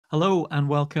Hello and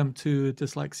welcome to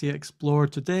Dyslexia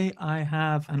Explored. Today I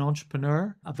have an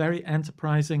entrepreneur, a very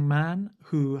enterprising man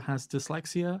who has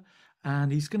dyslexia,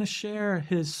 and he's going to share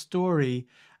his story.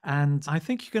 And I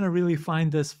think you're going to really find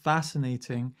this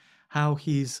fascinating how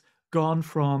he's gone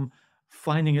from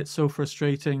finding it so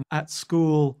frustrating at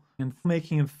school and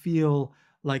making him feel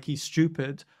like he's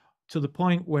stupid to the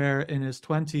point where in his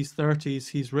 20s, 30s,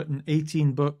 he's written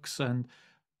 18 books and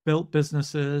built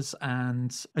businesses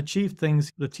and achieved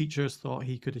things the teachers thought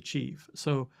he could achieve.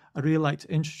 So I'd really like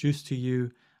to introduce to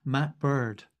you Matt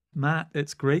Bird. Matt,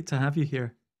 it's great to have you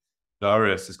here.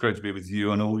 Darius, it's great to be with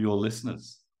you and all your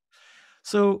listeners.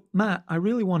 So, Matt, I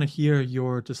really want to hear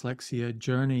your dyslexia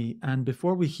journey. And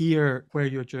before we hear where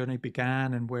your journey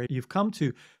began and where you've come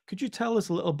to, could you tell us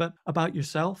a little bit about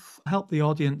yourself? Help the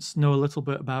audience know a little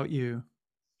bit about you.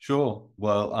 Sure.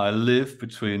 Well, I live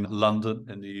between London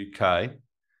in the UK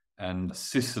and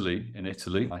Sicily in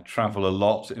Italy. I travel a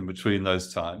lot in between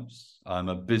those times. I'm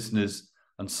a business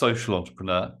and social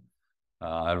entrepreneur.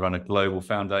 I run a global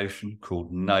foundation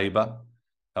called Neighbour,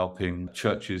 helping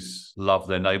churches love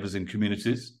their neighbours in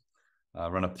communities. I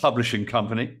run a publishing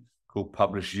company called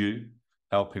Publish You,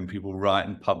 helping people write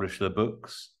and publish their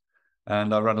books.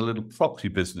 And I run a little property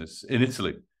business in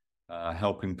Italy,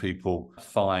 helping people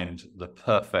find the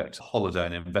perfect holiday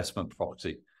and investment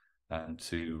property and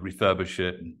to refurbish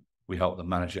it. And we help them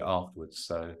manage it afterwards.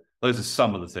 So those are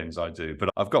some of the things I do. But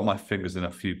I've got my fingers in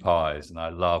a few pies and I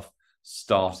love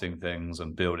starting things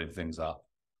and building things up.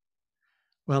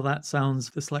 Well, that sounds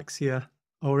dyslexia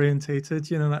orientated.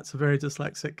 That's a very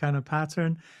dyslexic kind of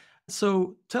pattern.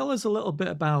 So tell us a little bit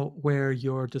about where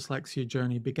your dyslexia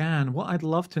journey began. What I'd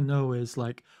love to know is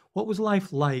what was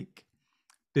life like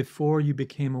before you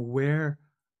became aware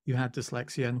you had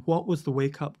dyslexia, and what was the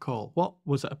wake up call? What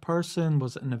was it, a person?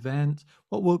 Was it an event?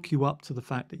 What woke you up to the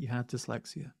fact that you had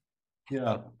dyslexia?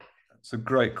 Yeah, it's a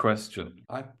great question.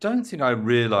 I don't think I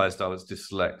realized I was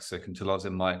dyslexic until I was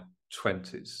in my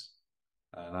 20s.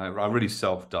 And I really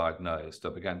self-diagnosed. I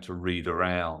began to read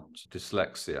around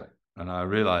dyslexia, and I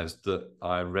realized that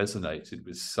I resonated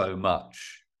with so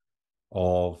much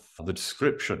of the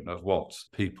description of what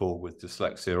people with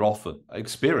dyslexia often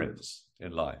experience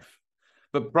in life.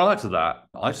 But prior to that,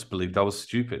 I just believed I was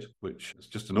stupid, which is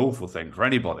just an awful thing for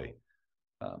anybody.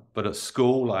 But at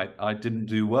school, I didn't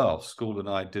do well. School and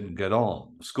I didn't get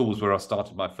on. School was where I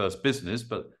started my first business,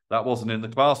 but that wasn't in the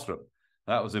classroom.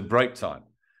 That was in break time.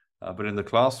 But in the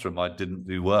classroom, I didn't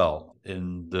do well.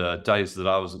 In the days that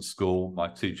I was at school, my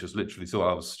teachers literally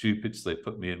thought I was stupid, so they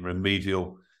put me in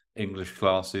remedial English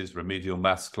classes, remedial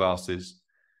maths classes.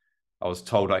 I was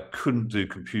told I couldn't do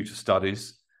computer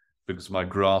studies because my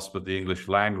grasp of the English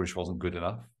language wasn't good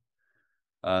enough.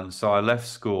 And so I left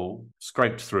school,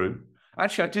 scraped through.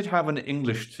 Actually, I did have an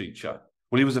English teacher.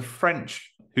 Well, he was a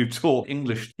French who taught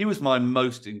English. He was my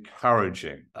most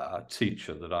encouraging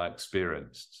teacher that I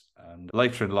experienced. And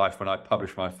later in life, when I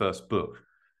published my first book,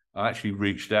 I actually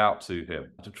reached out to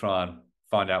him to try and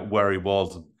find out where he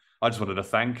was. And I just wanted to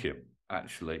thank him,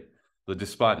 actually, that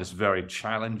despite this very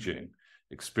challenging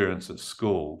experience at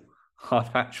school, I'd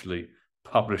actually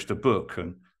published a book.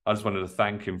 And I just wanted to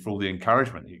thank him for all the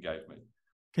encouragement he gave me.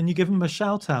 Can you give him a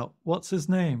shout out? What's his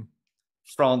name?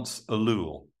 France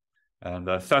Aloul. And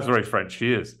sounds very French,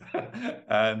 he is.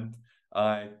 And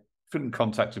I couldn't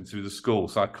contact him through the school.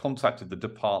 So I contacted the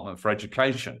Department for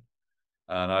Education.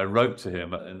 And I wrote to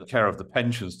him in the care of the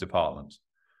pensions department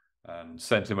and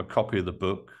sent him a copy of the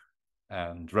book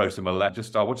and wrote him a letter. I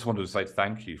just wanted to say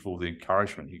thank you for all the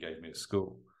encouragement he gave me at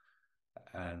school.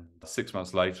 And 6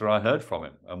 months later, I heard from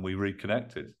him and we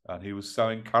reconnected and he was so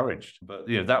encouraged. But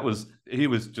he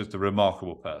was just a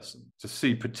remarkable person to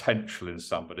see potential in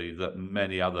somebody that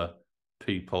many other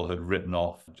people had written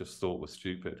off and just thought was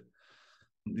stupid.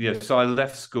 Yeah, so I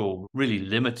left school really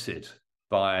limited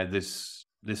by this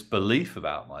belief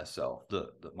about myself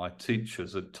that my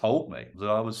teachers had told me that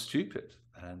I was stupid.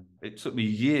 And it took me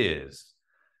years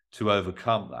to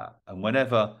overcome that. And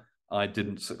whenever I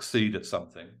didn't succeed at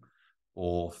something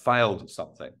or failed at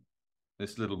something,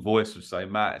 this little voice would say,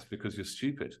 Matt, it's because you're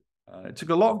stupid. It took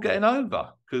a lot of getting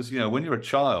over because, when you're a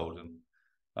child and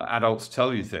adults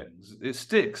tell you things, it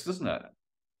sticks, doesn't it?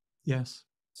 Yes.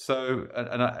 So,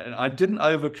 and I didn't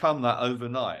overcome that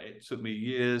overnight. It took me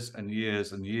years and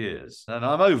years and years. And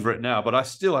I'm over it now, but I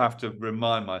still have to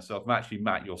remind myself, actually,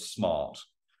 Matt, you're smart.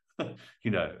 And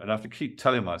I have to keep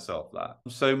telling myself that.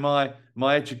 So my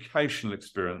educational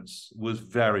experience was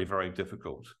very, very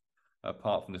difficult,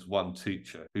 apart from this one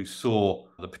teacher who saw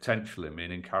the potential in me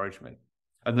and encouraged me.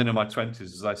 And then in my 20s,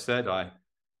 as I said, I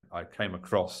came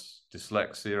across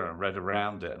dyslexia and read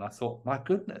around it. And I thought, my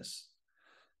goodness,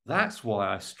 That's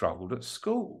why I struggled at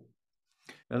school.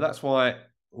 And that's why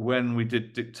when we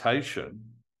did dictation,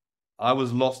 I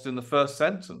was lost in the first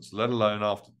sentence, let alone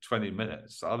after 20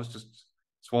 minutes.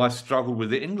 It's why I struggled with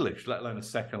the English, let alone a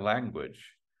second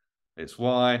language. It's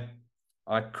why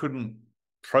I couldn't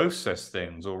process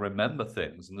things or remember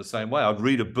things in the same way. I'd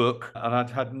read a book and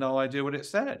I'd had no idea what it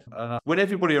said. And when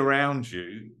everybody around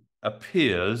you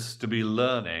appears to be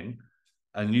learning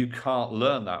and you can't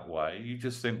learn that way, you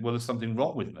just think, well, there's something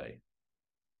wrong with me.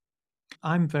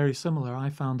 I'm very similar. I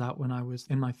found out when I was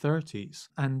in my 30s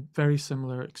and very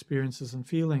similar experiences and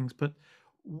feelings. But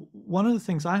one of the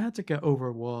things I had to get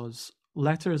over was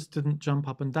letters didn't jump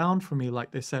up and down for me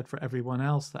like they said for everyone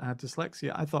else that had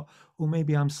dyslexia. I thought, oh,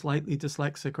 maybe I'm slightly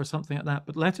dyslexic or something like that.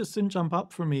 But letters didn't jump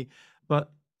up for me.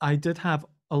 But I did have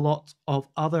a lot of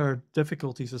other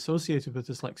difficulties associated with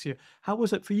dyslexia. How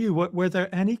was it for you? Were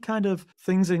there any kind of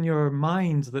things in your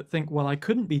mind that think, well, I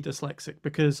couldn't be dyslexic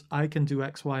because I can do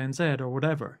X, Y, and Z or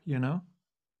whatever, you know?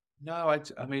 No,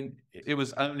 I mean, it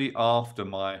was only after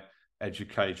my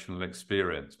educational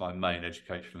experience, my main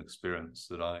educational experience,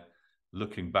 that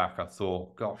looking back, I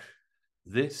thought, gosh,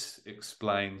 this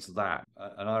explains that.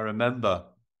 And I remember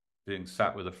being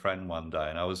sat with a friend one day,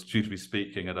 and I was due to be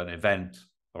speaking at an event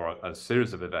or a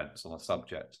series of events on a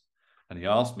subject. And he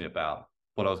asked me about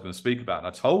what I was going to speak about. And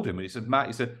I told him, and he said, Matt,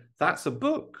 he said, that's a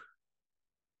book.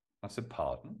 I said,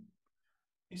 pardon?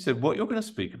 He said, what you're going to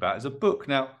speak about is a book.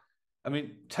 Now, I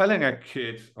mean, telling a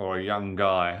kid or a young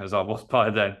guy, as I was by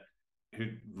then, who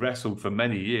wrestled for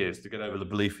many years to get over the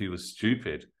belief he was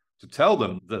stupid, to tell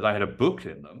them that they had a book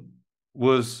in them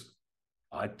was,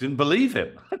 I didn't believe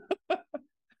him.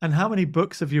 And how many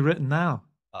books have you written now?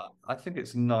 I think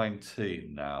it's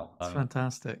 19 now. It's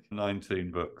fantastic.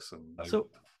 19 books. So,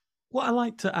 what I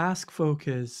like to ask folk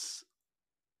is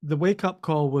the wake up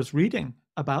call was reading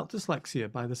about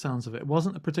dyslexia by the sounds of it. It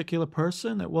wasn't a particular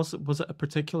person. Was it a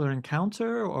particular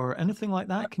encounter or anything like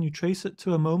that? Can you trace it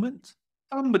to a moment?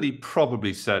 Somebody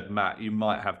probably said, Matt, you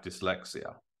might have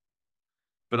dyslexia.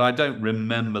 But I don't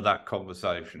remember that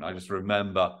conversation. I just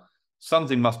remember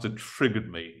something must have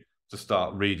triggered me to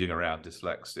start reading around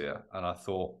dyslexia. And I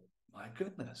thought, my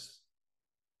goodness,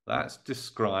 that's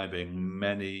describing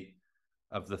many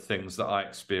of the things that I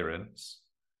experience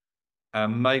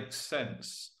and makes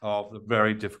sense of the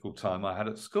very difficult time I had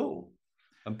at school.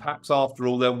 And perhaps after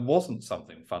all, there wasn't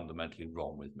something fundamentally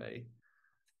wrong with me.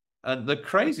 And the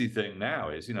crazy thing now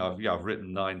is, I've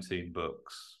written 19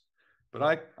 books, but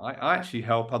I actually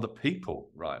help other people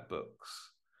write books.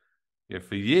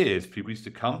 For years, people used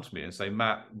to come to me and say,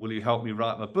 Matt, will you help me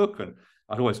write my book? And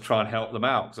I'd always try and help them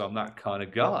out because I'm that kind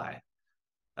of guy.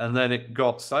 And then it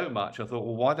got so much, I thought,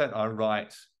 well, why don't I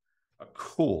write a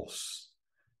course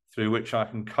through which I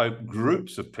can coach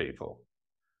groups of people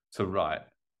to write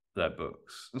their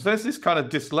books? And so there's this kind of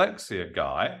dyslexia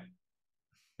guy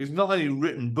who's not only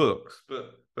written books,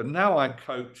 but now I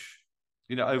coach,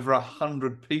 over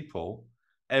 100 people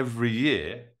every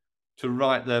year to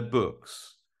write their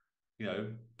books,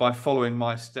 by following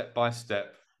my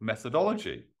step-by-step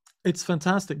methodology. It's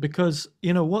fantastic because,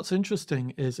 what's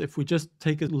interesting is if we just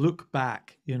take a look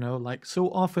back, like so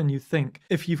often you think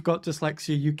if you've got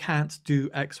dyslexia, you can't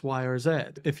do X, Y, or Z.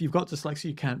 If you've got dyslexia,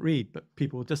 you can't read, but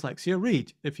people with dyslexia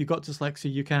read. If you've got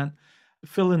dyslexia, you can't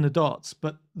fill in the dots.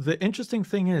 But the interesting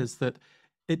thing is that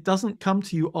it doesn't come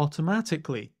to you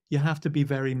automatically. You have to be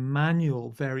very manual,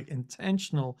 very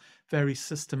intentional, very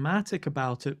systematic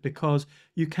about it because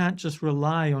you can't just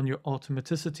rely on your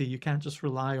automaticity. You can't just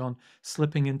rely on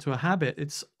slipping into a habit.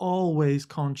 It's always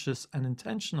conscious and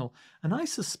intentional. And I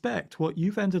suspect what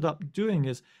you've ended up doing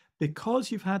is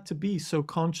because you've had to be so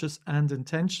conscious and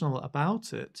intentional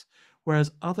about it,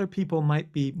 whereas other people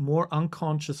might be more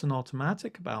unconscious and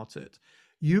automatic about it,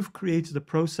 you've created a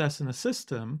process and a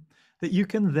system that you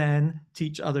can then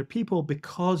teach other people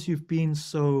because you've been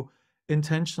so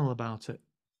intentional about it.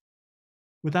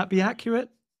 Would that be accurate?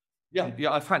 Yeah,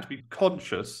 I've had to be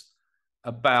conscious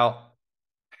about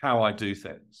how I do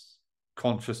things,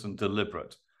 conscious and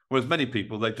deliberate. Whereas many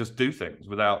people, they just do things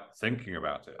without thinking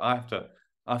about it. I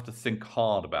have to think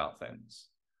hard about things.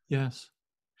 Yes.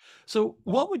 So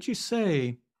what would you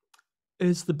say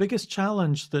is the biggest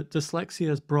challenge that dyslexia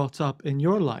has brought up in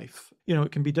your life?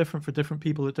 It can be different for different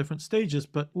people at different stages,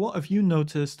 but what have you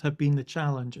noticed have been the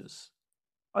challenges?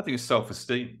 I think it's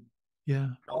self-esteem. Yeah.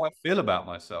 How I feel about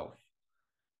myself,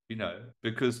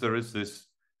 because there is this,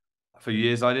 for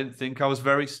years, I didn't think I was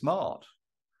very smart.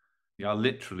 I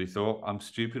literally thought I'm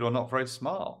stupid or not very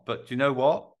smart. But you know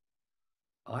what?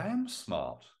 I am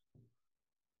smart.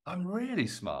 I'm really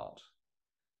smart.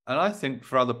 And I think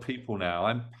for other people now,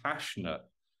 I'm passionate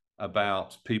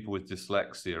about people with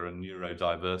dyslexia and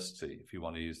neurodiversity, if you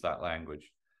want to use that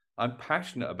language. I'm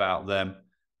passionate about them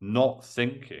not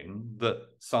thinking that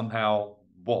somehow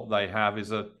what they have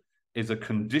is a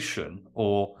condition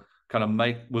or kind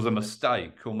of was a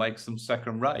mistake or makes them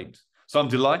second rate. So I'm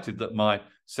delighted that my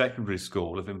secondary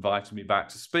school have invited me back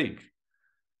to speak,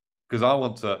 because I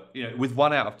want to, with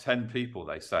 1 out of 10 people,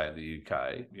 they say in the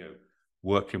UK,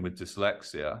 working with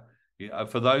dyslexia,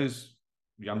 for those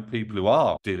young people who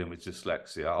are dealing with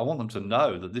dyslexia, I want them to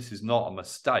know that this is not a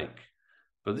mistake,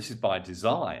 but this is by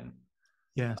design.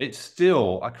 Yeah. It's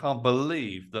still, I can't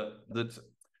believe that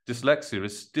dyslexia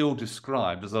is still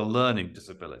described as a learning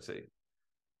disability.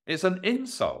 It's an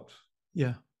insult.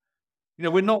 Yeah.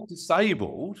 We're not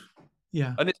disabled.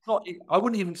 Yeah. And it's not, I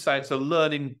wouldn't even say it's a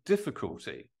learning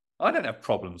difficulty. I don't have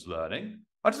problems learning.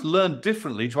 I just learn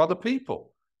differently to other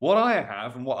people. What I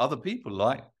have and what other people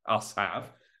like us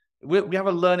have, we have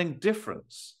a learning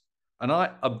difference. And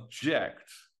I object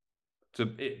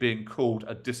to it being called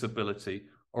a disability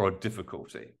or a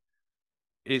difficulty.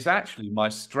 It's actually my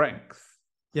strength.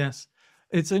 Yes.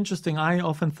 It's interesting. I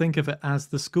often think of it as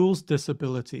the school's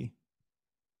disability.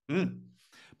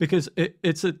 Because it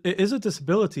is a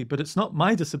disability, but it's not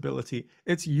my disability.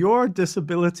 It's your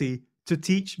disability to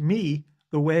teach me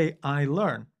the way I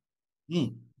learn.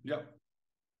 Yeah.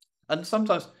 And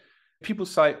sometimes people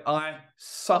say, I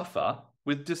suffer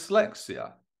with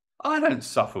dyslexia. I don't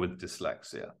suffer with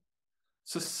dyslexia.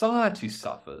 Society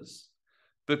suffers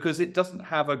because it doesn't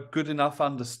have a good enough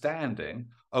understanding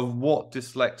of what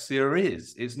dyslexia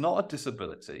is. It's not a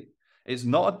disability. It's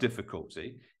not a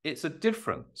difficulty. It's a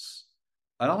difference.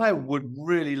 And I would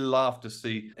really love to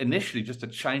see initially just a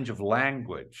change of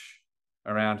language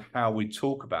around how we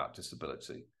talk about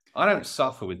disability. I don't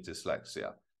suffer with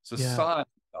dyslexia. Society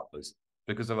suffers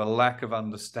because of a lack of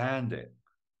understanding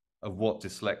of what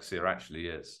dyslexia actually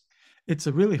is. It's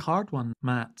a really hard one,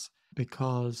 Matt,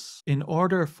 because in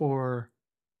order for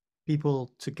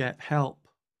people to get help,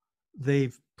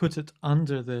 they've put it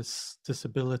under this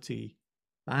disability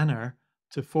banner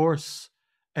to force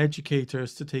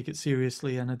educators to take it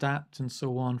seriously and adapt and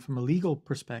so on from a legal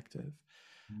perspective.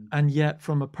 And yet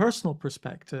from a personal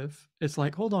perspective, it's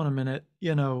like, hold on a minute,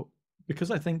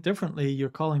 because I think differently, you're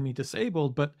calling me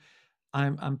disabled, but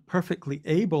I'm perfectly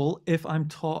able if I'm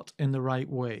taught in the right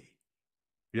way.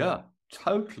 Yeah,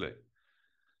 totally.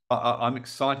 I'm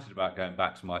excited about going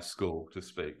back to my school to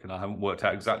speak, and I haven't worked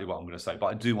out exactly what I'm going to say, but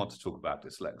I do want to talk about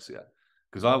dyslexia,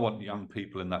 because I want young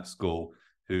people in that school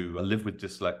who live with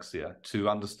dyslexia to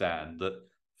understand that,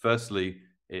 firstly,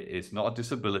 it's not a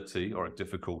disability or a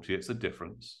difficulty, it's a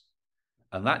difference.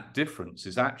 And that difference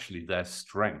is actually their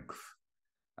strength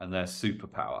and their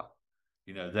superpower.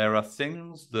 There are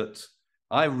things that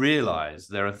I realize,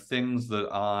 there are things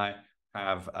that I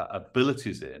have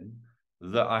abilities in,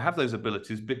 that I have those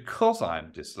abilities because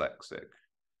I'm dyslexic.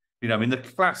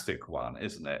 The classic one,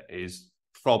 isn't it, is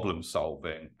problem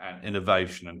solving and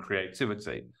innovation and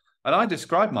creativity. And I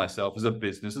describe myself as a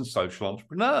business and social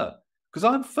entrepreneur because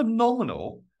I'm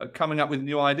phenomenal at coming up with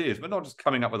new ideas, but not just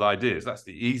coming up with ideas. That's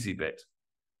the easy bit.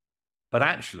 But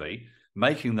actually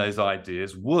making those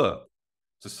ideas work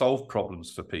to solve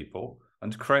problems for people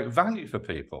and to create value for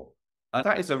people. And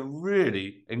that is a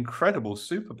really incredible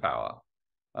superpower.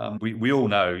 We all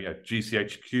know,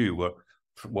 GCHQ were,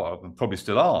 probably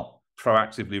still are,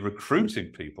 proactively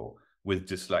recruiting people with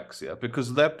dyslexia because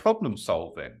of their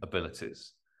problem-solving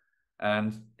abilities.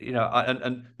 And,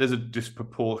 and there's a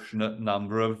disproportionate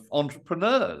number of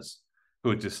entrepreneurs who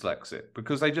are dyslexic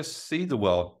because they just see the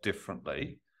world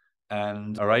differently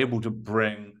and are able to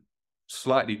bring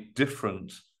slightly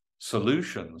different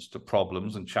solutions to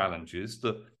problems and challenges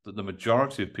that the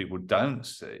majority of people don't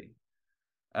see.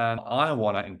 And I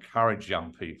want to encourage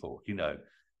young people,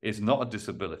 it's not a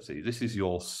disability. This is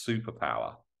your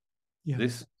superpower. Yeah.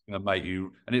 This is going to make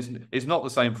you, and it's not the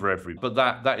same for everybody,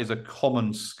 but that is a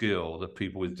common skill that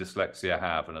people with dyslexia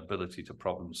have, an ability to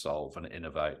problem solve and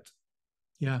innovate.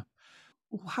 Yeah.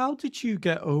 How did you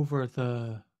get over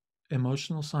the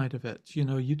emotional side of it?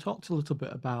 You talked a little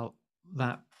bit about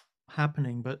that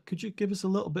happening, but could you give us a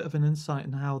little bit of an insight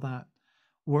in how that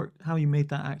worked, how you made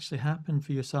that actually happen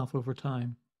for yourself over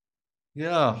time?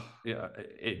 Yeah,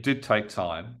 it did take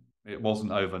time. It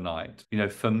wasn't overnight.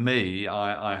 For me,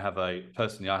 I have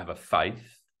a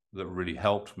faith that really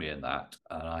helped me in that,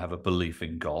 and I have a belief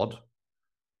in God.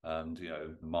 And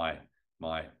my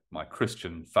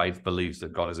Christian faith believes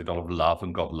that God is a God of love,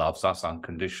 and God loves us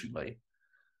unconditionally.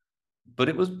 But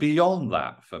it was beyond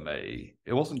that for me.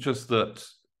 It wasn't just that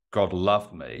God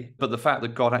loved me, but the fact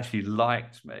that God actually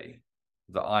liked me,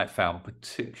 that I found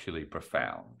particularly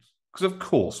profound. Because of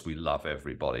course we love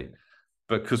everybody,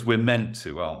 because we're meant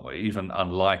to, aren't we? Even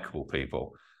unlikable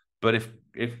people. But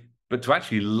but to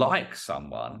actually like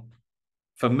someone,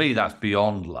 for me, that's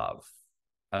beyond love.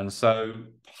 And so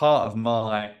part of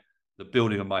the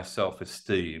building of my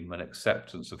self-esteem and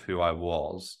acceptance of who I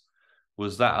was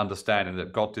that understanding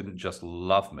that God didn't just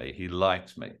love me, he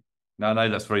liked me. Now, I know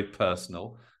that's very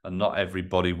personal and not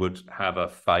everybody would have a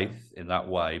faith in that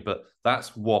way, but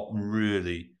that's what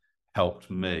really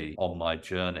helped me on my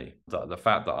journey. The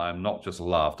fact that I'm not just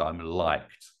loved, I'm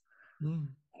liked. Mm.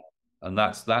 And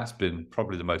that's been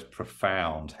probably the most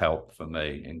profound help for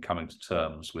me in coming to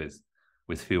terms with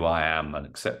who I am and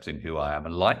accepting who I am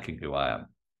and liking who I am.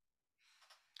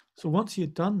 So once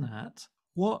you've done that,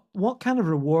 what kind of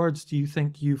rewards do you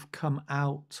think you've come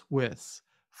out with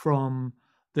from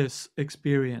this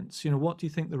experience? What do you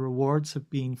think the rewards have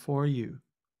been for you?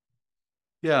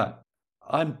 Yeah,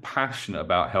 I'm passionate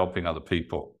about helping other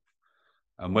people.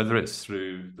 And whether it's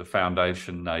through the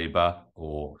foundation Neighbour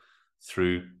or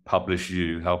through Publish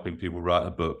You, helping people write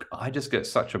a book, I just get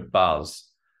such a buzz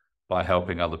by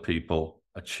helping other people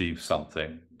achieve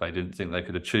something they didn't think they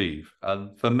could achieve.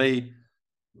 And for me,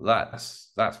 that's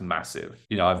massive.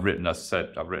 I've written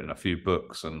a few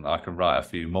books and I can write a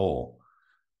few more.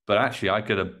 But actually, I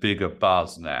get a bigger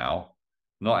buzz now,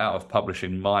 not out of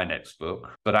publishing my next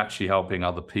book, but actually helping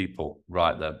other people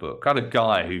write their book. I had a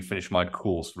guy who finished my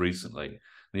course recently, and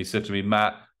he said to me,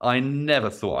 Matt, I never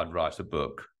thought I'd write a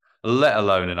book, let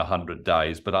alone in 100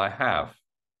 days, but I have.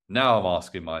 Now I'm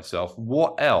asking myself,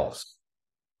 what else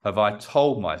have I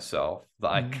told myself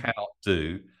that I cannot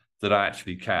do that I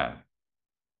actually can?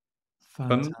 For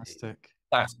me, Fantastic.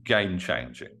 that's game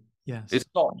changing. Yes. It's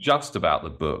not just about the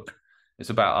book. It's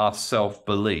about our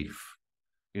self-belief.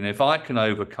 If I can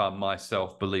overcome my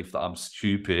self-belief that I'm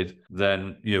stupid,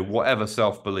 then, whatever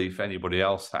self-belief anybody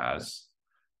else has,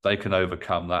 they can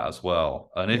overcome that as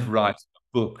well. And if writing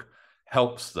a book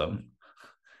helps them,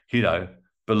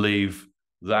 believe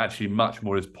that actually much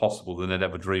more is possible than they'd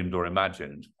ever dreamed or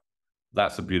imagined,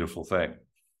 that's a beautiful thing.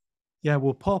 Yeah,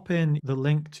 we'll pop in the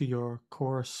link to your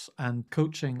course and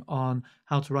coaching on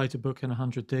how to write a book in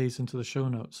 100 days into the show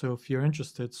notes. So if you're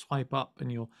interested, swipe up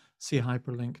and you'll see a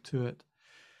hyperlink to it.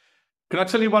 Can I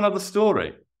tell you one other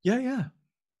story? Yeah.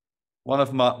 One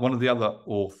of the other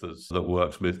authors that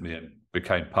worked with me and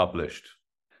became published,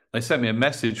 they sent me a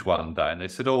message one day and they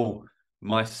said, oh,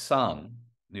 my son,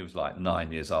 he was like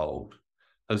 9 years old,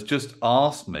 has just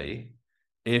asked me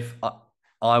if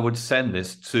I would send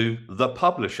this to the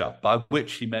publisher, by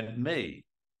which he meant me.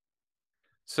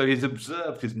 So he's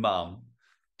observed his mum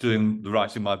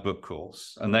writing my book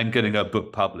course and then getting her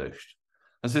book published.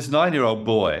 As this 9-year-old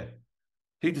boy,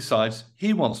 he decides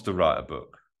he wants to write a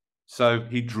book. So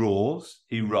he draws,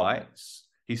 he writes,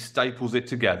 he staples it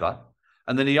together.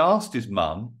 And then he asked his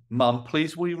mum,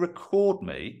 please will you record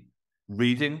me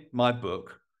reading my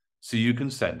book so you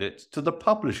can send it to the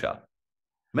publisher?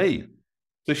 Me.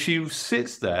 So she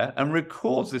sits there and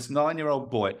records this 9-year-old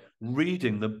boy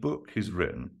reading the book he's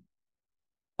written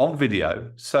on video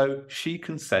so she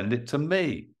can send it to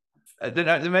me.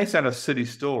 It may sound a silly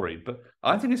story, but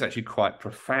I think it's actually quite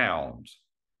profound,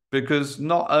 because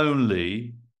not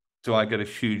only do I get a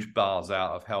huge buzz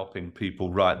out of helping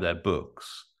people write their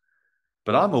books,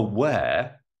 but I'm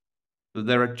aware that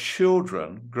there are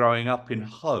children growing up in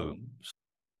homes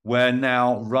where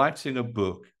now writing a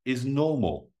book is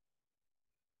normal.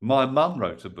 My mum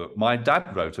wrote a book. My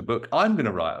dad wrote a book. I'm going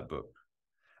to write a book.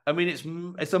 I mean,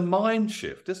 it's a mind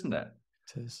shift, isn't it?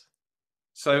 It is.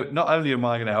 So not only am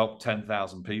I going to help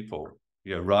 10,000 people,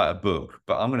 write a book,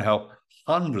 but I'm going to help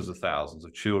hundreds of thousands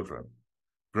of children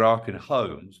grow up in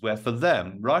homes where, for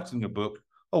them, writing a book,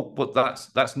 oh, but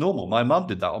that's normal. My mum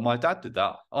did that, or my dad did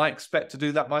that. I expect to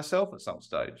do that myself at some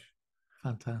stage.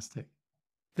 Fantastic.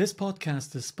 This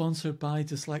podcast is sponsored by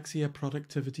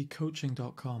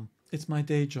dyslexiaproductivitycoaching.com. It's my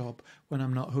day job when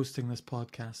I'm not hosting this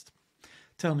podcast.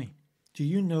 Tell me, do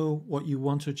you know what you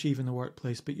want to achieve in the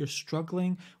workplace, but you're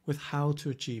struggling with how to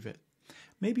achieve it?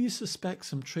 Maybe you suspect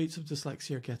some traits of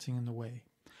dyslexia are getting in the way.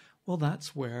 Well,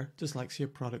 that's where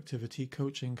Dyslexia Productivity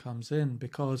Coaching comes in,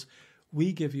 because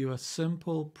we give you a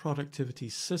simple productivity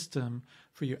system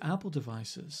for your Apple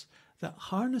devices that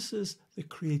harnesses the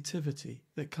creativity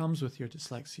that comes with your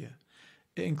dyslexia.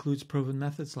 It includes proven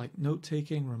methods like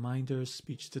note-taking, reminders,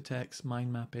 speech-to-text,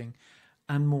 mind mapping,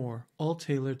 and more, all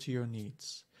tailored to your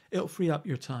needs. It'll free up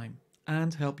your time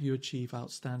and help you achieve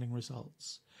outstanding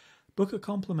results. Book a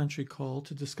complimentary call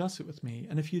to discuss it with me,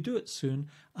 and if you do it soon,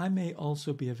 I may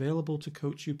also be available to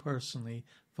coach you personally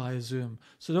via Zoom.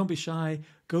 So don't be shy,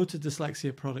 go to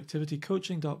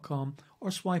dyslexiaproductivitycoaching.com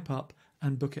or swipe up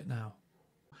and book it now.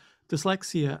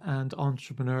 Dyslexia and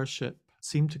entrepreneurship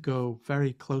seem to go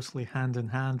very closely hand in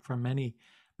hand for many,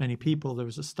 many people. There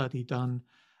was a study done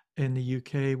in the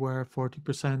UK where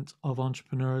 40% of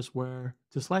entrepreneurs were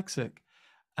dyslexic,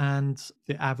 and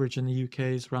the average in the UK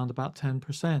is around about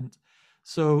 10%.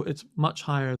 So it's much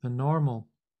higher than normal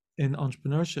in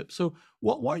entrepreneurship. So,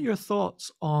 what are your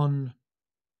thoughts on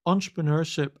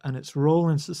entrepreneurship and its role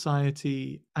in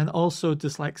society, and also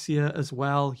dyslexia as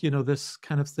well, this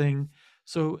kind of thing?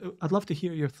 So I'd love to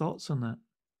hear your thoughts on that.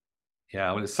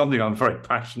 Yeah, well, it's something I'm very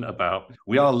passionate about.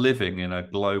 We are living in a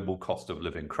global cost of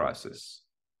living crisis,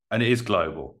 and it is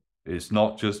global. It's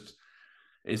not just,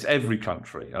 it's every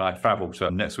country. And I travel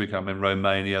to, next week I'm in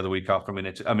Romania, the week after I'm in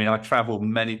Italy. I mean, I travel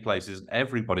many places, and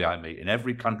everybody I meet in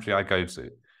every country I go to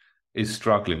is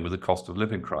struggling with the cost of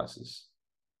living crisis.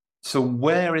 So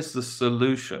where is the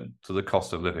solution to the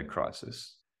cost of living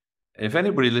crisis? If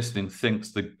anybody listening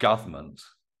thinks the government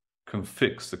can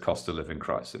fix the cost of living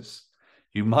crisis,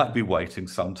 you might be waiting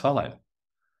some time.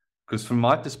 Because from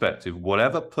my perspective,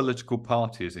 whatever political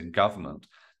party is in government,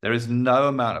 there is no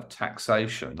amount of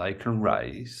taxation they can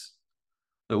raise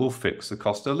that will fix the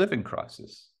cost of living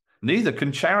crisis. Neither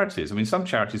can charities. I mean, some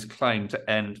charities claim to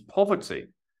end poverty.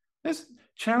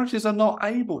 Charities are not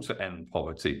able to end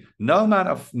poverty. No amount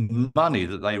of money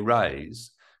that they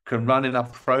raise can run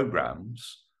enough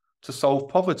programs to solve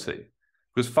poverty.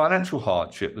 Because financial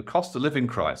hardship, the cost of living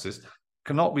crisis,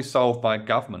 cannot be solved by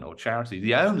government or charity.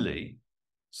 The only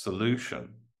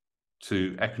solution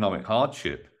to economic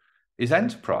hardship is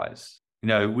enterprise.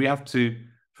 We have to,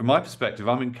 from my perspective,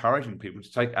 I'm encouraging people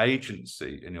to take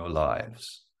agency in your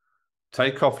lives.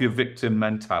 Take off your victim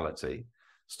mentality.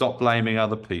 Stop blaming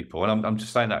other people. And I'm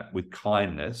just saying that with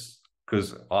kindness,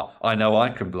 because I know I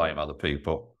can blame other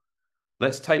people.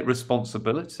 Let's take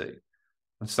responsibility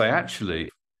and say, actually,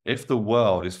 if the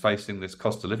world is facing this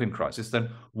cost of living crisis,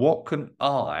 then what can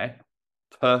I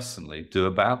personally do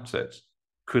about it?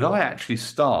 Could I actually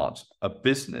start a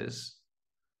business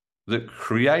that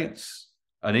creates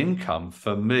an income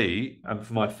for me and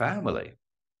for my family?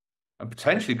 And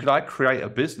potentially, could I create a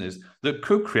business that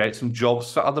could create some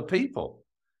jobs for other people?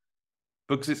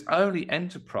 Because it's only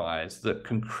enterprise that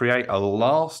can create a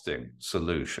lasting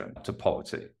solution to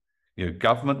poverty.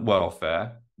 Government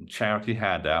welfare and charity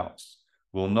handouts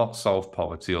will not solve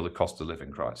poverty or the cost of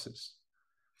living crisis.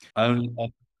 Only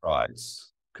enterprise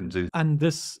can do. And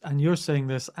you're saying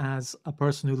this as a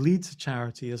person who leads a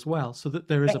charity as well, so that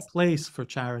there is a place for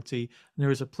charity, and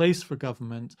there is a place for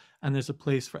government, and there's a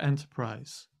place for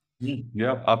enterprise.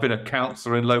 Yeah, I've been a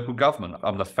councillor in local government.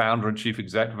 I'm the founder and chief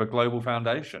executive of a global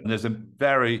foundation. And there's a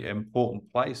very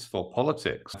important place for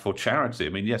politics, for charity. I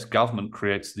mean, yes, government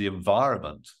creates the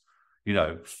environment,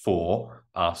 for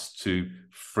us to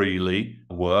freely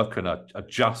work in a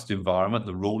just environment,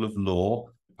 the rule of law,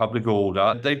 public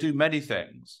order. They do many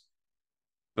things,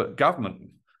 but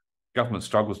government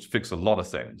struggles to fix a lot of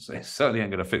things. It certainly ain't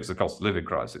going to fix the cost of living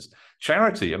crisis.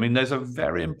 Charity, I mean, there's a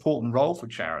very important role for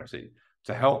charity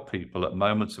to help people at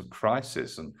moments of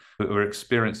crisis and who are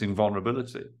experiencing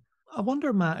vulnerability. I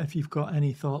wonder, Matt, if you've got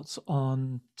any thoughts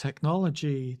on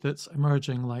technology that's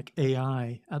emerging, like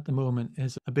AI at the moment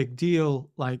is a big deal.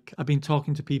 Like, I've been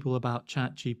talking to people about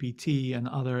ChatGPT and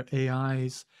other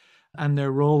AIs and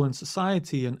their role in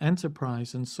society and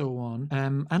enterprise and so on,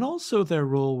 and also their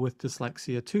role with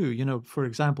dyslexia too. For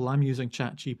example, I'm using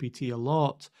ChatGPT a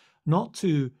lot, not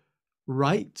to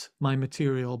write my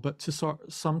material, but to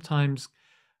sometimes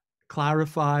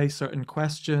clarify certain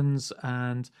questions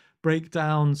and break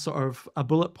down sort of a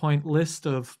bullet point list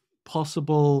of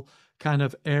possible kind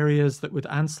of areas that would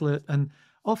answer it. And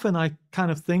often I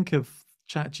kind of think of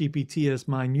ChatGPT as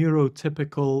my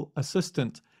neurotypical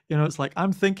assistant. It's like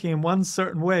I'm thinking in one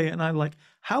certain way, and I'm like,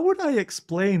 how would I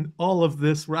explain all of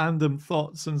this random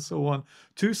thoughts and so on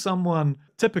to someone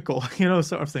typical,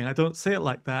 sort of thing. I don't say it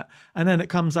like that. And then it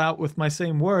comes out with my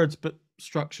same words, but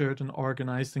structured and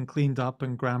organized and cleaned up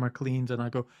and grammar cleaned. And I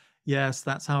go, yes,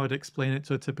 that's how I'd explain it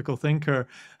to a typical thinker.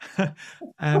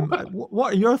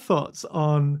 What are your thoughts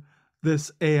on this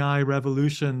AI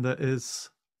revolution that is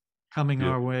coming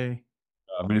our way?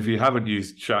 I mean, if you haven't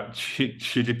used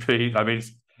ChatGPT, I mean,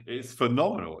 it's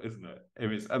phenomenal, isn't it?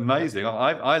 It's amazing.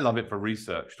 I love it for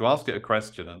research, to ask it a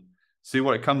question and see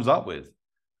what it comes up with.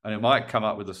 And it might come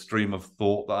up with a stream of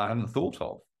thought that I hadn't thought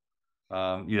of.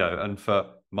 And for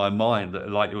my mind,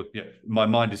 my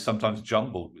mind is sometimes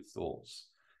jumbled with thoughts.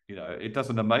 It does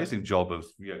an amazing job of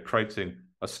creating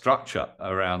a structure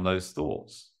around those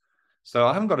thoughts. So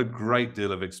I haven't got a great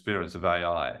deal of experience of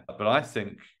AI, but I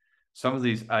think some of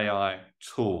these AI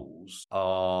tools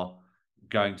are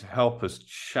going to help us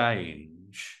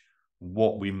change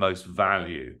what we most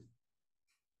value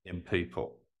in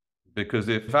people. Because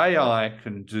if AI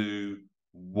can do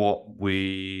what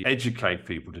we educate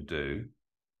people to do,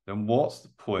 then what's the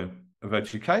point of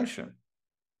education?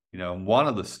 And one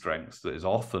of the strengths that is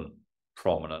often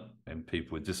prominent in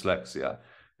people with dyslexia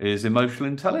is emotional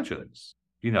intelligence.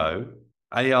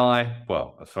 AI,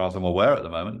 well, as far as I'm aware at the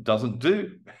moment, doesn't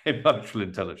do emotional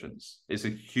intelligence. It's a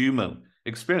human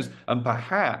experience. And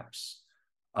perhaps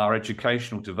our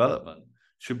educational development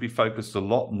should be focused a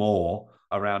lot more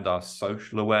around our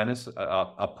social awareness,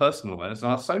 our personal awareness,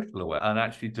 and our social awareness, and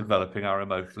actually developing our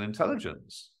emotional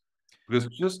intelligence. Because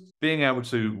just being able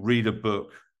to read a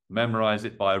book, memorize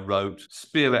it by rote,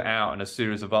 spiel it out in a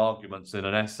series of arguments in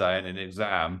an essay and in an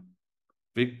exam,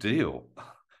 big deal.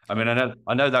 I mean,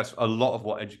 I know that's a lot of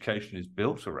what education is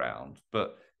built around,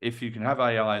 but if you can have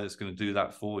AI that's going to do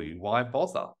that for you, why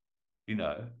bother?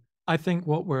 I think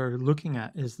what we're looking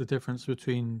at is the difference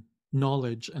between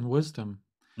knowledge and wisdom.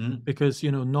 Because,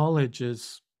 knowledge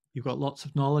is, you've got lots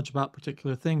of knowledge about a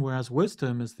particular thing, whereas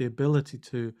wisdom is the ability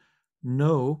to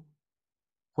know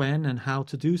when and how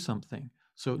to do something.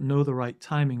 So know the right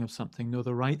timing of something, know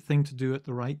the right thing to do at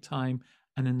the right time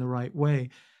and in the right way.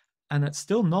 And it's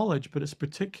still knowledge, but it's a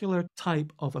particular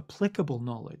type of applicable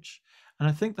knowledge. And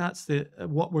I think that's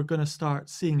what we're going to start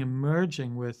seeing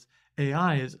emerging with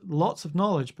AI is lots of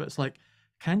knowledge, but it's like,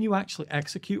 can you actually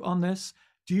execute on this?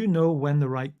 Do you know when the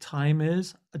right time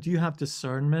is? Do you have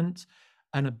discernment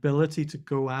and ability to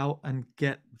go out and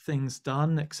get things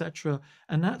done, etc.?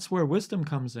 And that's where wisdom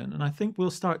comes in. And I think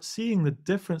we'll start seeing the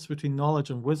difference between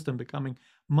knowledge and wisdom becoming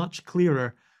much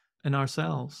clearer in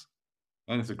ourselves.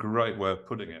 And it's a great way of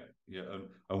putting it.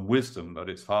 And wisdom at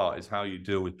its heart is how you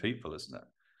deal with people, isn't it?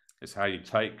 It's how you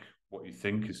take what you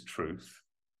think is truth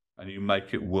and you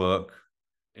make it work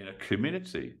in a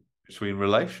community, between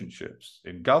relationships,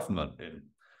 in government, in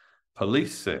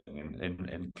policing,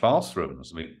 in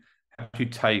classrooms. I mean, how do you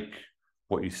take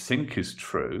what you think is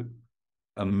true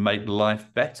and make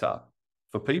life better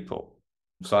for people?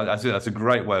 So I think that's a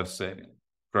great way of seeing it.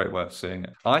 Great way of seeing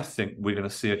it. I think we're going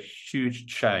to see a huge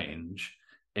change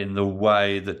in the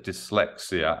way that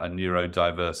dyslexia and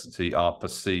neurodiversity are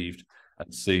perceived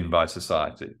and seen by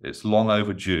society. It's long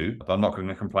overdue, but I'm not going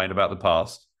to complain about the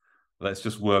past. Let's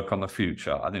just work on the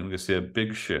future. I think we're going to see a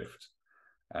big shift.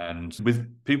 And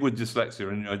with people with dyslexia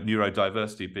and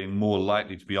neurodiversity being more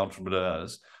likely to be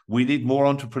entrepreneurs, we need more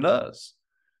entrepreneurs.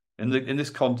 In this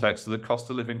context of the cost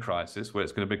of living crisis, where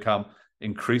it's going to become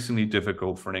increasingly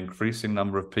difficult for an increasing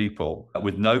number of people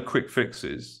with no quick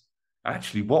fixes,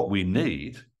 actually what we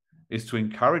need is to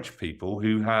encourage people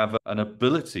who have an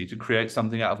ability to create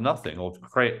something out of nothing or to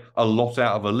create a lot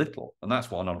out of a little. And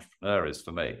that's what an entrepreneur is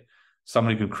for me.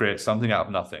 Somebody who can create something out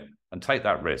of nothing and take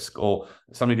that risk, or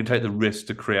somebody who can take the risk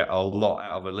to create a lot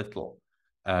out of a little.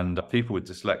 And people with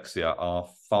dyslexia are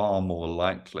far more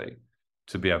likely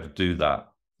to be able to do that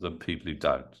than people who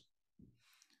don't.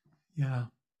 Yeah,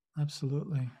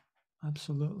 absolutely.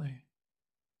 Absolutely.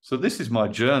 So this is my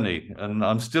journey, and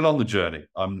I'm still on the journey.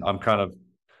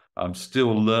 I'm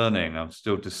still learning, I'm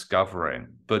still discovering.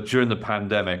 But during the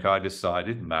pandemic, I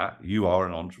decided, Matt, you are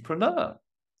an entrepreneur.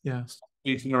 Yeah. Stop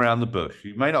beating around the bush.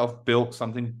 You may not have built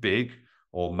something big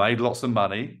or made lots of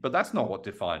money, but that's not what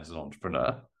defines an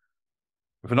entrepreneur.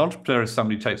 If an entrepreneur is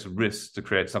somebody who takes a risk to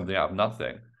create something out of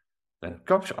nothing, then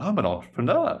gosh, I'm an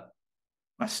entrepreneur.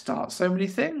 I start so many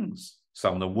things.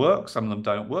 Some of them work, some of them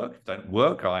don't work. If they don't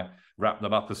work, I wrap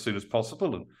them up as soon as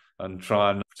possible and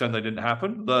try and pretend they didn't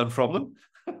happen, learn from them.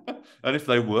 And if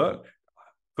they work,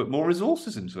 put more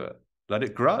resources into it, let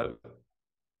it grow.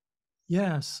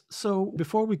 Yes. So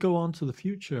before we go on to the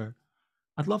future,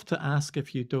 I'd love to ask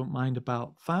if you don't mind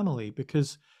about family,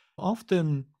 because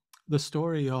often the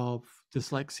story of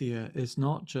dyslexia is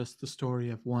not just the story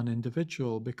of one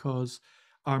individual, because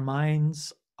our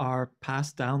minds are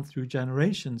passed down through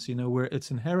generations, where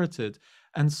it's inherited.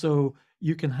 And so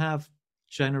you can have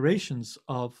generations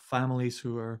of families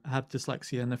who have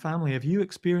dyslexia in their family. Have you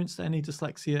experienced any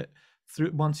dyslexia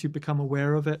once you become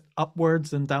aware of it,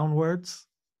 upwards and downwards?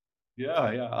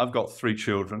 Yeah. I've got 3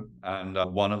 children, and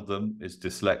one of them is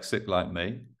dyslexic like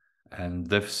me, and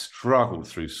they've struggled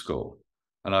through school.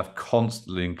 And I've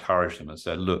constantly encouraged them and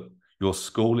said, look, your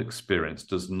school experience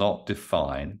does not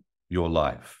define your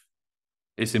life.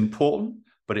 It's important,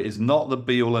 but it is not the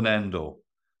be-all and end-all.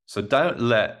 So don't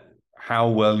let how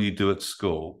well you do at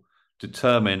school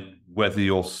determine whether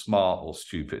you're smart or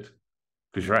stupid,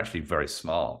 because you're actually very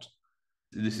smart.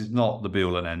 This is not the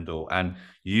be-all and end-all, and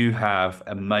you have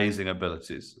amazing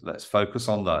abilities. Let's focus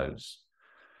on those.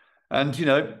 And,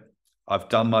 I've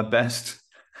done my best.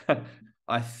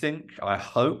 I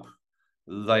hope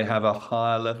they have a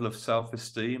higher level of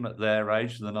self-esteem at their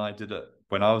age than I did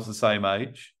when I was the same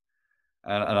age.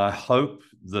 And I hope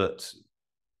that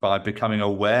by becoming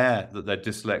aware that they're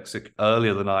dyslexic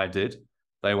earlier than I did,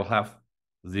 they will have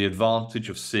the advantage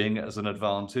of seeing it as an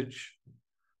advantage.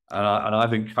 And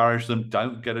I've encouraged them,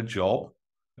 don't get a job,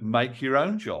 make your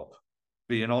own job,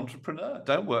 be an entrepreneur,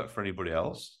 don't work for anybody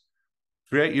else,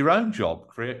 create your own job,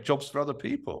 create jobs for other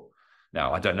people.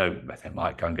 Now, I don't know, they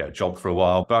might go and get a job for a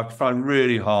while, but I find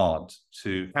really hard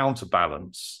to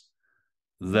counterbalance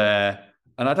their,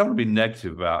 and I don't want to be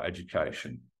negative about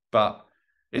education, but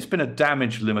it's been a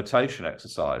damage limitation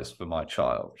exercise for my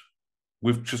child.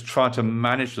 We've just tried to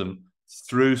manage them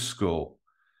through school,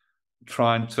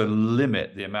 trying to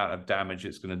limit the amount of damage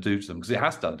it's going to do to them, because it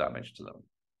has done damage to them.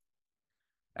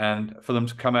 And for them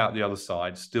to come out the other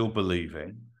side still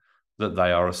believing that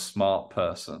they are a smart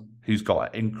person who's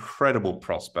got incredible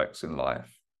prospects in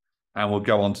life and will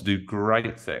go on to do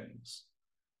great things.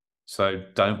 So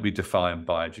don't be defined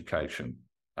by education.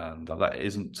 And that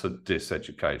isn't to diss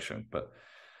education, but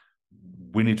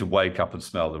we need to wake up and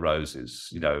smell the roses.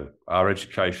 You know, our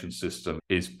education system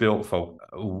is built for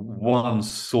one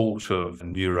sort of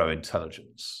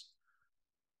neurointelligence,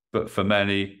 but for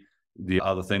many, the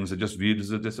other things are just viewed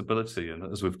as a disability,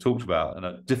 and as we've talked about, and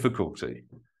a difficulty.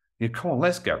 Come on,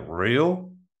 let's get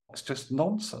real. It's just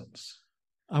nonsense.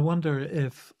 I wonder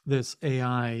if this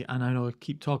AI, and I know I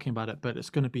keep talking about it, but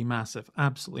it's going to be massive,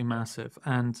 absolutely massive.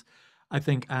 And I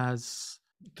think as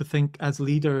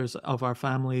leaders of our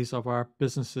families, of our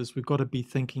businesses, we've got to be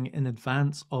thinking in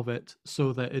advance of it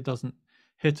so that it doesn't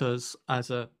hit us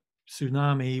as a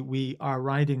tsunami. We are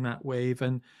riding that wave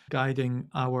and guiding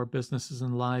our businesses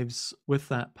and lives with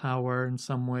that power in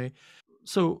some way.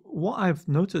 So what I've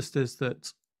noticed is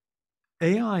that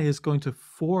AI is going to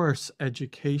force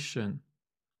education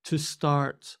to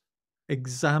start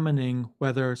examining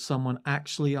whether someone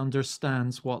actually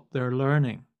understands what they're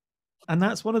learning. And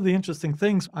that's one of the interesting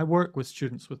things. I work with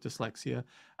students with dyslexia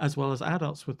as well as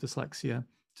adults with dyslexia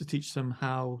to teach them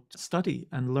how to study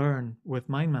and learn with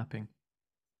mind mapping.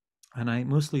 And I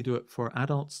mostly do it for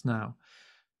adults now.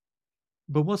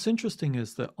 But what's interesting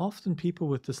is that often people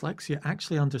with dyslexia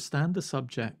actually understand the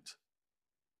subject,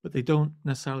 but they don't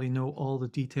necessarily know all the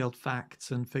detailed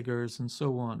facts and figures and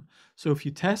so on. So if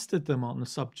you tested them on the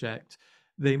subject,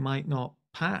 they might not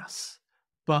pass.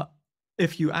 But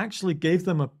if you actually gave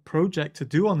them a project to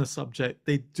do on the subject,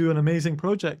 they do an amazing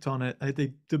project on it.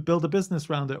 They build a business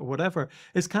around it or whatever.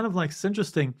 It's kind of like, it's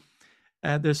interesting.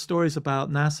 There's stories about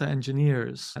NASA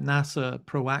engineers. NASA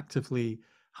proactively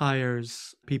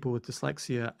hires people with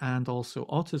dyslexia and also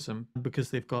autism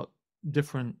because they've got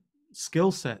different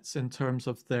skill sets in terms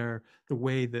of the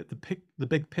way that the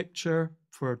big picture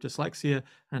for dyslexia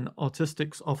and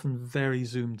autistics often very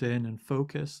zoomed in and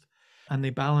focused, and they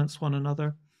balance one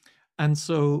another. And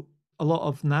so a lot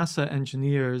of NASA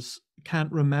engineers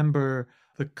can't remember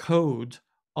the code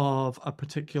of a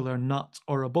particular nut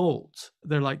or a bolt.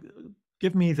 They're like,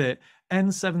 give me the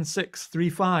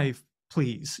N7635,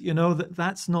 please. You know,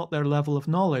 that's not their level of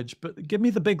knowledge, but give me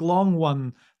the big long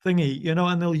one thingy, you know,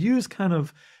 and they'll use kind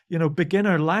of, you know,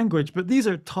 beginner language. But these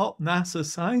are top NASA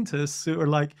scientists who are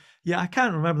like, yeah, I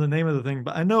can't remember the name of the thing,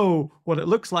 but I know what it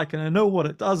looks like and I know what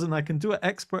it does and I can do it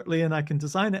expertly and I can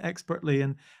design it expertly.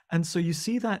 And so you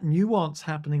see that nuance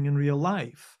happening in real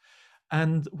life.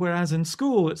 And whereas in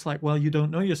school, it's like, well, you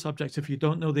don't know your subject. If you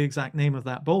don't know the exact name of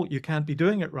that bolt, you can't be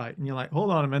doing it right. And you're like,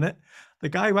 hold on a minute. The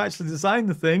guy who actually designed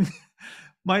the thing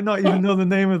might not even know the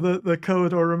name of the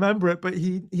code or remember it, but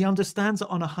he understands it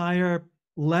on a higher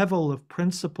level of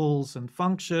principles and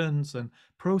functions and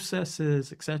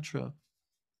processes, etc.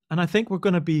 And I think we're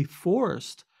going to be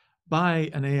forced by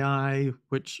an AI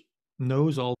which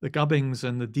knows all the gubbins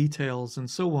and the details and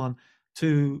so on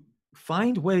to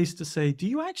find ways to say, do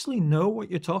you actually know what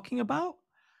you're talking about?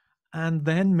 And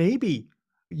then maybe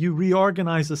you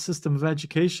reorganize the system of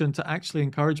education to actually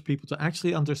encourage people to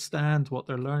actually understand what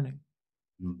they're learning.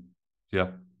 Yeah.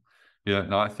 Yeah.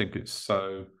 No, I think it's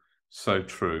so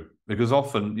true, because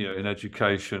often, you know, in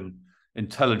education,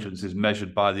 intelligence is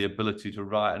measured by the ability to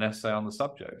write an essay on the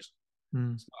subject.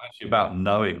 It's not actually about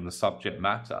knowing the subject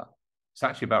matter. It's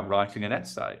actually about writing an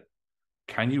essay.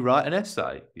 Can you write an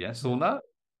essay? Yes or no?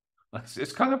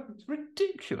 It's kind of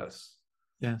ridiculous.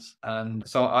 Yes. And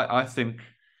so I think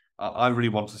I really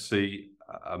want to see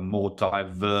a more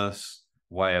diverse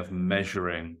way of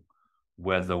measuring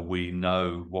whether we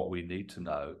know what we need to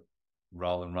know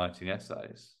rather than writing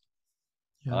essays.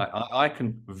 Yeah. I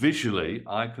can visually,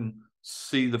 I can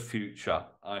see the future.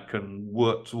 I can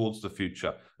work towards the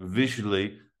future.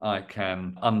 Visually, I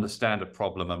can understand a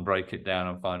problem and break it down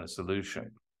and find a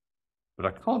solution. but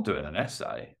I can't do it in an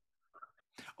essay.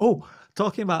 Oh,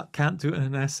 talking about can't do it in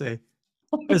an essay,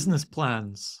 business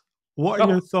plans. What are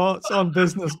your thoughts on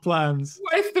business plans?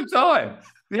 Waste of time.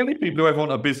 The only people who ever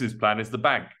want a business plan is the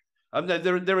bank. And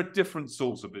there are different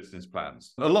sorts of business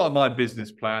plans. A lot of my business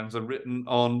plans are written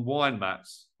on wine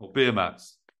mats or beer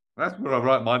mats. That's where I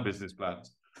write my business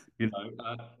plans, you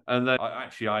know. And then I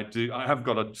have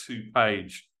got a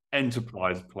 2-page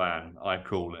enterprise plan, I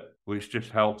call it, which just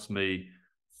helps me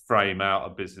frame out a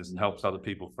business and helps other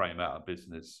people frame out a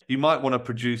business. You might want to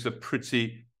produce a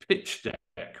pretty pitch deck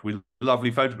with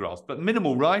lovely photographs, but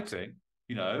minimal writing.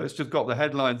 You know, it's just got the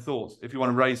headline thoughts. If you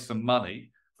want to raise some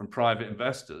money from private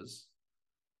investors,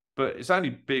 but it's only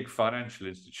big financial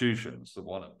institutions that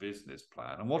want a business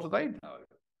plan. And what do they know?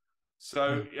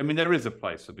 So, I mean, there is a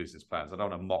place for business plans. I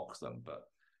don't want to mock them, but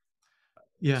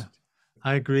yeah,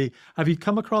 I agree. Have you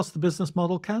come across the business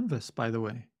model canvas, by the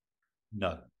way?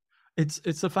 no.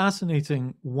 It's a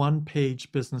fascinating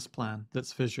 1-page business plan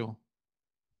that's visual.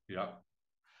 Yeah.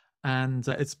 And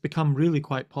it's become really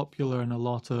quite popular in a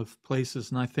lot of places.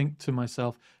 And I think to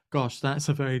myself, gosh, that's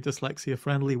a very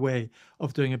dyslexia-friendly way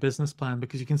of doing a business plan,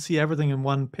 because you can see everything in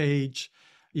 1 page.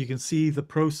 You can see the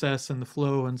process and the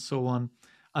flow and so on.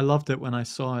 I loved it when I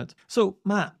saw it. So,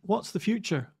 Matt, what's the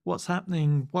future? What's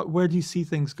happening? Where do you see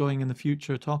things going in the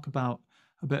future? Talk about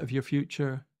a bit of your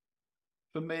future.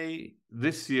 For me,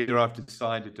 this year I've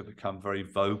decided to become very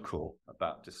vocal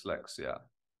about dyslexia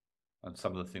and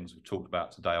some of the things we've talked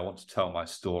about today. I want to tell my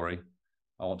story.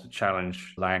 I want to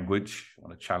challenge language. I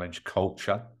want to challenge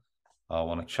culture. I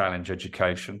want to challenge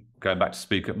education. Going back to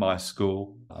speak at my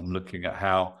school, I'm looking at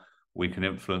how we can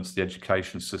influence the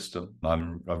education system.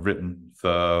 I've written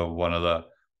for one of the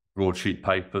broadsheet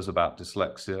papers about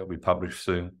dyslexia. We publish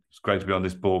soon. It's great to be on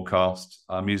this broadcast.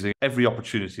 I'm using every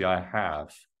opportunity I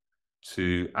have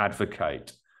to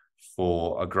advocate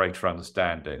for a greater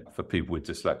understanding for people with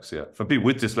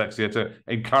dyslexia, to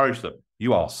encourage them.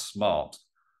 You are smart.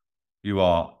 You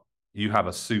have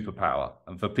a superpower.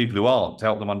 And for people who aren't, to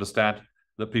help them understand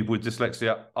that people with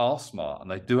dyslexia are smart and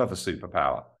they do have a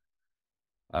superpower.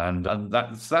 And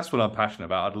that's what I'm passionate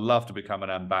about. I'd love to become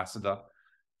an ambassador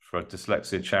for a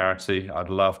dyslexia charity. I'd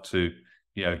love to,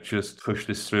 just push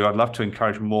this through. I'd love to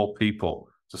encourage more people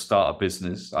to start a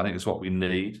business. I think it's what we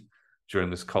need during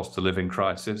this cost of living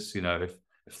crisis. If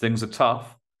things are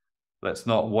tough, let's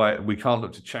not wait. We can't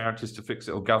look to charities to fix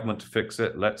it or government to fix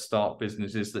it. Let's start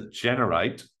businesses that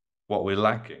generate what we're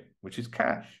lacking, which is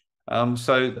cash.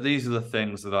 So these are the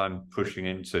things that I'm pushing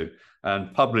into.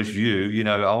 And Publish You,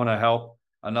 I want to help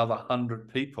another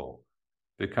 100 people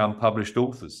become published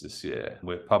authors this year.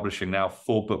 We're publishing now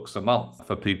 4 books a month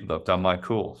for people that have done my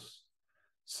course.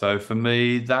 So for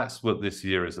me, that's what this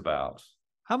year is about.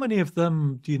 How many of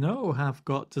them do you know have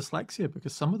got dyslexia?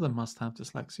 Because some of them must have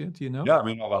dyslexia. Do you know? Yeah, I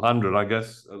mean, of 100, I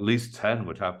guess at least 10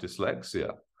 would have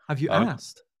dyslexia. Have you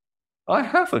asked? I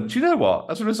haven't. Do you know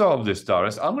what? As a result of this,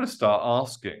 Doris, I'm going to start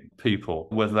asking people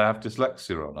whether they have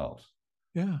dyslexia or not.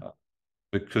 Yeah.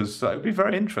 Because it would be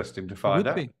very interesting to find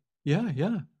out. Yeah,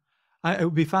 yeah. It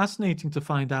would be fascinating to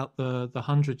find out the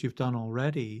 100 you've done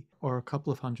already, or a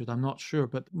couple of 100, I'm not sure,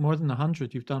 but more than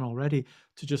 100 you've done already,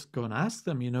 to just go and ask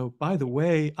them, by the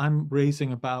way, I'm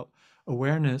raising about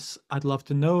awareness. I'd love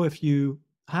to know if you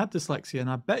have dyslexia. And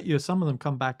I bet you some of them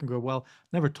come back and go, well,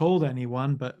 never told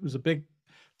anyone, but it was a big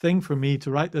thing for me to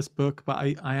write this book, but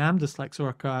I am dyslexic,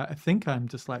 or I think I'm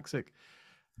dyslexic.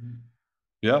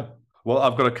 Yeah. Well,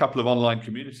 I've got a couple of online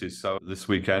communities. So this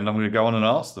weekend, I'm going to go on and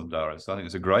ask them, Doris. I think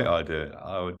it's a great idea.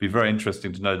 It would be very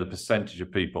interesting to know the percentage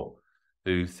of people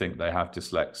who think they have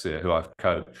dyslexia, who I've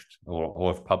coached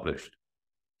or have published.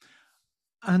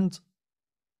 And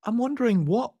I'm wondering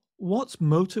what's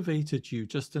motivated you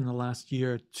just in the last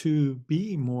year to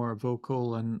be more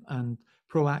vocal and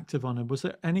proactive on it? Was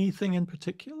there anything in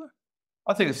particular?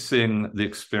 I think it's seeing the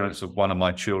experience of one of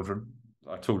my children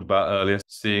I talked about earlier,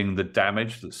 seeing the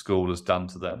damage that school has done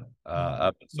to them,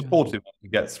 supporting them to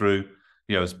get through,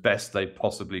 as best they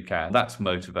possibly can. That's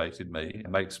motivated me. It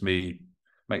makes me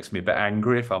a bit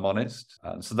angry, if I'm honest.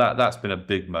 And so that's been a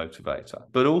big motivator.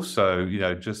 But also,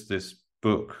 just this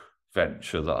book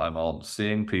venture that I'm on,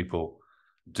 seeing people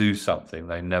do something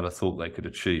they never thought they could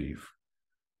achieve,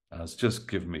 has just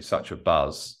given me such a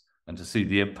buzz. And to see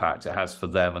the impact it has for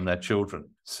them and their children.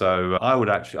 So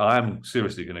I am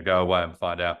seriously going to go away and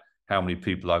find out how many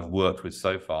people I've worked with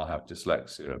so far have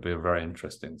dyslexia. It'll be a very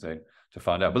interesting thing to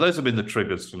find out. But those have been the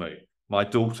triggers for me. My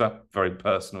daughter, very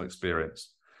personal experience.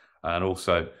 And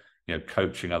also,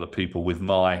 coaching other people with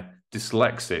my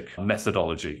dyslexic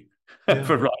methodology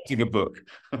for writing a book.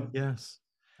 Yes.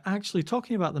 Actually,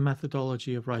 talking about the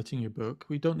methodology of writing your book,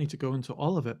 we don't need to go into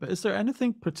all of it, but is there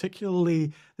anything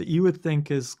particularly that you would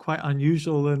think is quite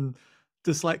unusual and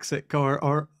dyslexic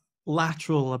or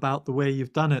lateral about the way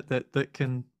you've done it that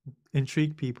can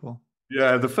intrigue people?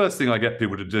 Yeah, the first thing I get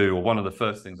people to do, or one of the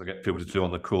first things I get people to do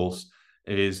on the course,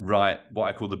 is write what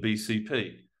I call the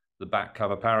BCP, the back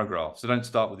cover paragraph. So don't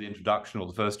start with the introduction or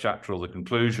the first chapter or the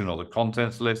conclusion or the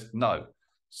contents list. No,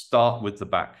 start with the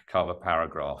back cover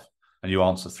paragraph. And you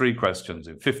answer 3 questions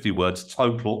in 50 words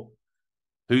total.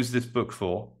 Who's this book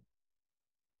for?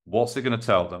 What's it going to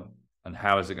tell them? And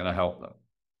how is it going to help them?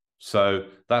 So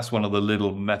that's one of the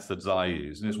little methods I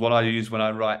use. And it's what I use when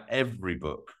I write every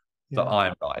book that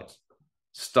I write.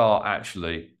 Start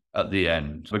actually at the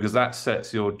end, because that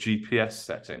sets your GPS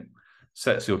setting,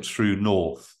 sets your true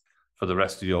north for the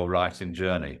rest of your writing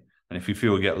journey. And if you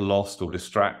feel you get lost or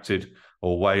distracted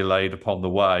or waylaid upon the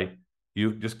way,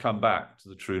 you just come back to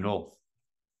the true north.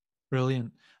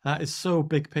 Brilliant. That is so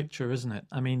big picture, isn't it?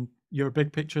 I mean, you're a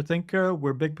big picture thinker.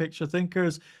 We're big picture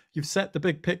thinkers. You've set the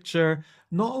big picture.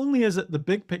 Not only is it the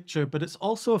big picture, but it's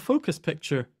also a focus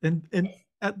picture in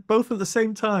at both at the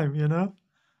same time, you know?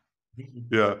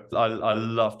 Yeah, I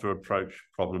love to approach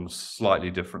problems slightly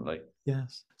differently.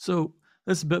 Yes. So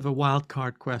this is a bit of a wild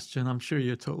card question. I'm sure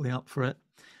you're totally up for it.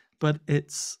 But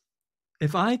it's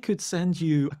if I could send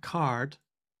you a card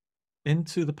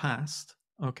into the past,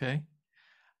 okay,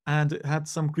 and it had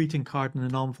some greeting card in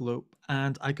an envelope,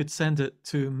 and I could send it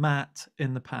to Matt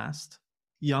in the past,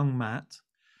 young Matt,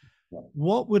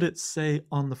 what would it say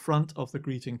on the front of the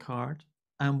greeting card?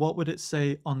 And what would it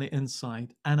say on the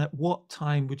inside? And at what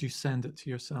time would you send it to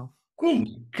yourself? Oh,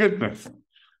 goodness.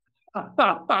 Oh,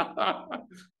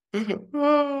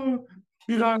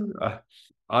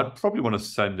 I'd probably want to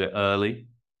send it early.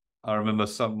 I remember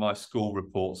some of my school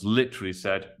reports literally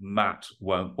said Matt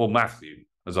won't, or Matthew,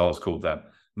 as I was called then,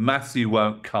 Matthew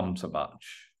won't come to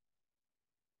much.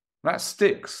 That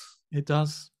sticks. It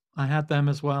does. I had them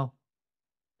as well.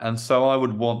 And so I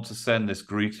would want to send this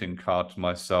greeting card to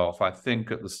myself, I think,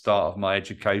 at the start of my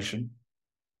education.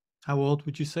 How old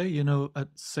would you say? You know, at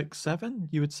 6, 7,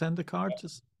 you would send a card to.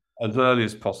 As early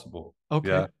as possible. Okay.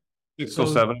 Yeah. 6 So, or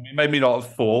 7. Maybe not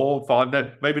at 4 or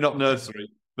 5, maybe not nursery,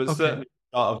 but okay. certainly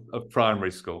start of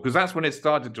primary school, because that's when it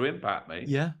started to impact me.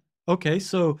 Yeah. Okay.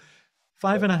 So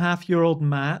 5.5-year-old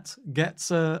Matt gets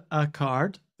a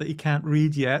card that he can't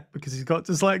read yet because he's got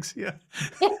dyslexia.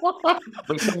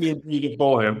 But somebody will read it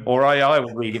for him, or AI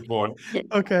will read it for him.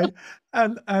 Okay.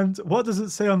 And what does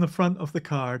it say on the front of the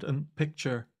card and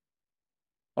picture?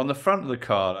 On the front of the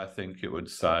card, I think it would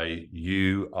say,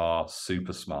 "You are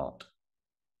super smart."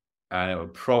 And it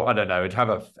would I don't know, it'd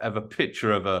have a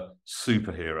picture of a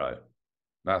superhero.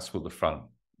 That's what the front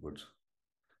would.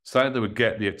 Something that would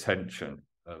get the attention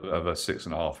of a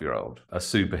 6.5-year-old, a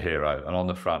superhero. And on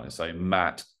the front, it say,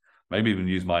 "Matt," maybe even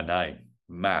use my name,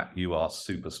 "Matt, you are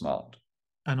super smart."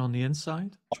 And on the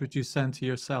inside, what would you send to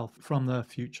yourself from the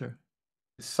future?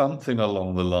 Something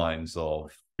along the lines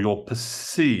of, your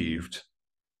perceived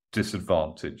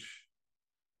disadvantage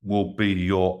will be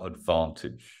your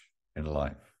advantage in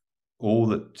life. All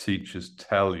that teachers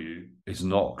tell you is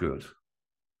not good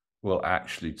will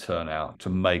actually turn out to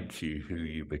make you who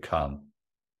you become.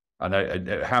 I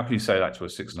know. How can you say that to a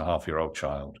 6.5-year-old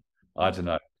child? I don't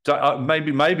know.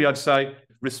 Maybe I'd say,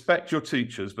 respect your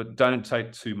teachers, but don't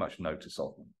take too much notice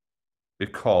of them,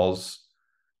 because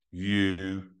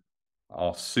you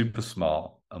are super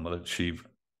smart and will achieve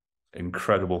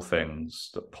incredible things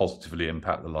that positively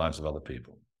impact the lives of other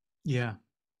people. Yeah,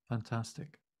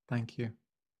 fantastic. Thank you.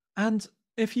 And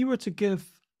if you were to give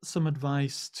some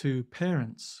advice to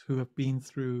parents who have been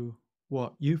through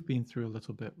what you've been through a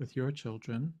little bit with your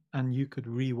children, and you could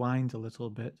rewind a little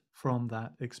bit from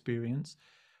that experience,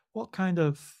 what kind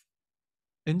of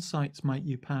insights might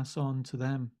you pass on to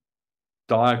them?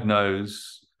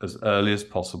 Diagnose as early as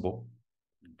possible,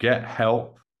 get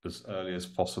help as early as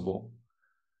possible,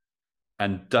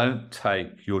 and don't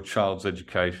take your child's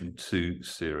education too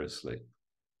seriously.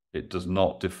 It does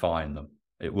not define them.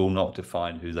 It will not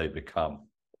define who they become.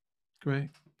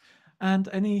 Great. And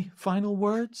any final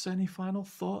words, any final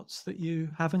thoughts that you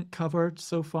haven't covered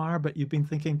so far, but you've been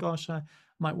thinking, gosh, I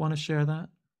might want to share that?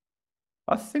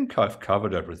 I think I've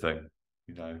covered everything.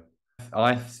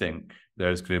 I think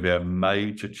there's going to be a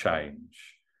major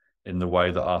change in the way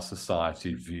that our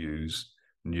society views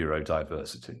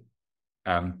neurodiversity.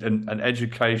 And an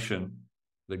education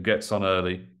that gets on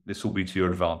early, this will be to your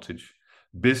advantage.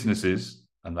 Businesses,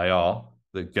 and they are,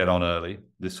 that get on early,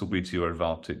 this will be to your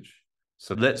advantage.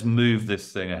 So let's move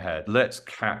this thing ahead. Let's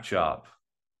catch up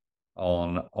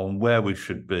on where we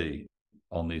should be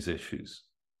on these issues.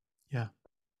 Yeah.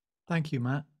 Thank you,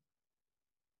 Matt.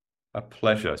 A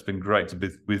pleasure. It's been great to be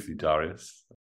with you, Darius.